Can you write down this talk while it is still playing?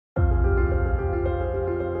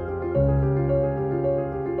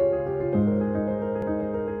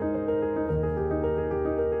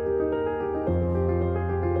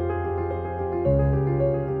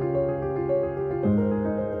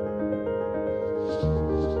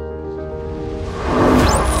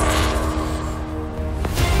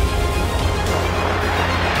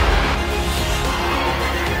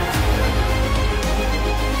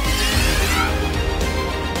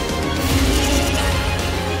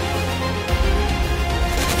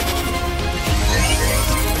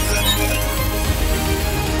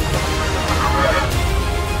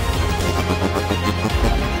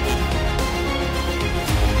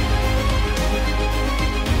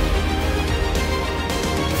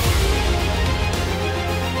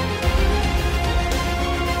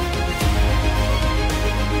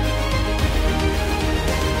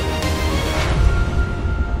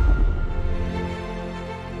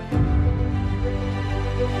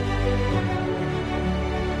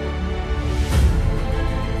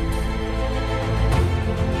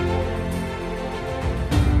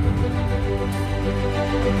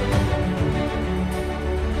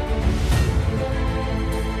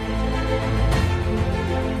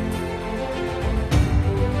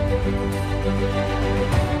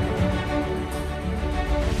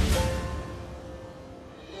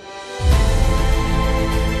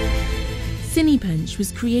CINEPUNCH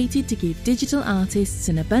was created to give digital artists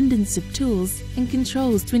an abundance of tools and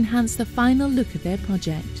controls to enhance the final look of their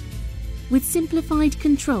project. With simplified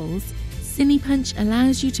controls, CINEPUNCH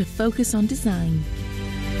allows you to focus on design.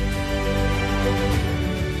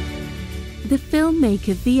 The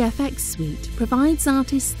FILMMAKER VFX suite provides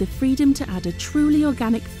artists the freedom to add a truly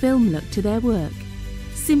organic film look to their work.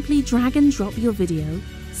 Simply drag and drop your video,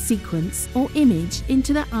 sequence or image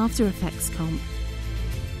into the After Effects comp.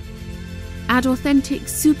 Add authentic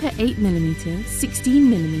Super 8mm,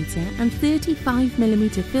 16mm and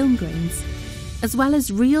 35mm film grains, as well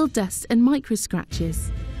as real dust and micro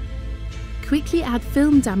scratches. Quickly add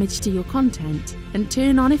film damage to your content and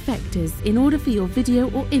turn on effectors in order for your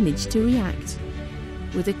video or image to react.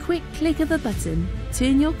 With a quick click of a button,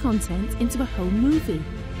 turn your content into a home movie.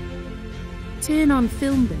 Turn on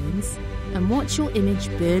film burns and watch your image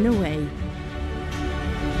burn away.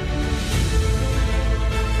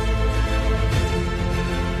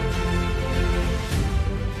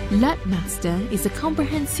 LUTMASTER is a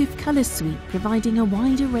comprehensive colour suite providing a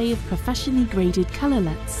wide array of professionally graded colour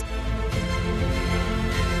LUTs.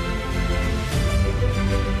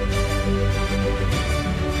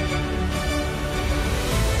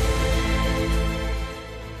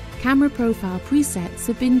 Camera profile presets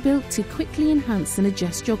have been built to quickly enhance and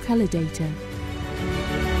adjust your colour data.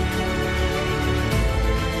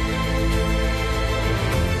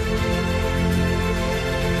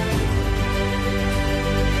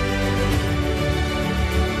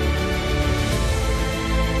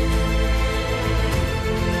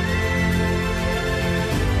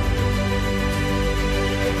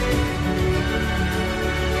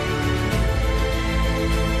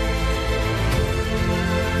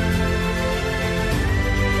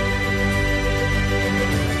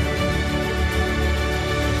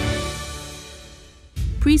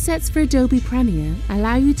 Presets for Adobe Premiere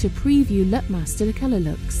allow you to preview LUTMASTER colour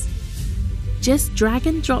looks. Just drag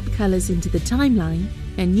and drop colours into the timeline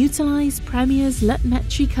and utilise Premiere's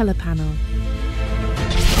LUTMETRY colour panel.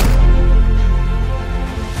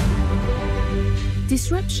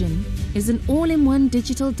 Disruption is an all-in-one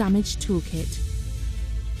digital damage toolkit.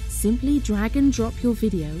 Simply drag and drop your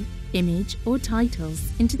video, image or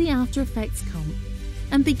titles into the After Effects comp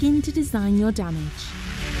and begin to design your damage.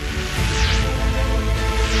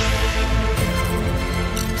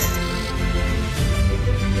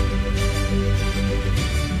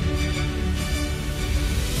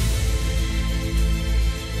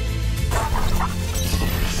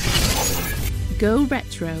 Go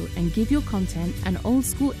retro and give your content an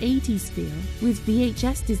old-school 80s feel with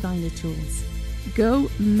VHS designer tools. Go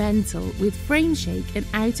mental with frame shake and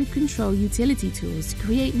out-of-control utility tools to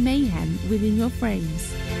create mayhem within your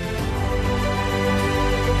frames.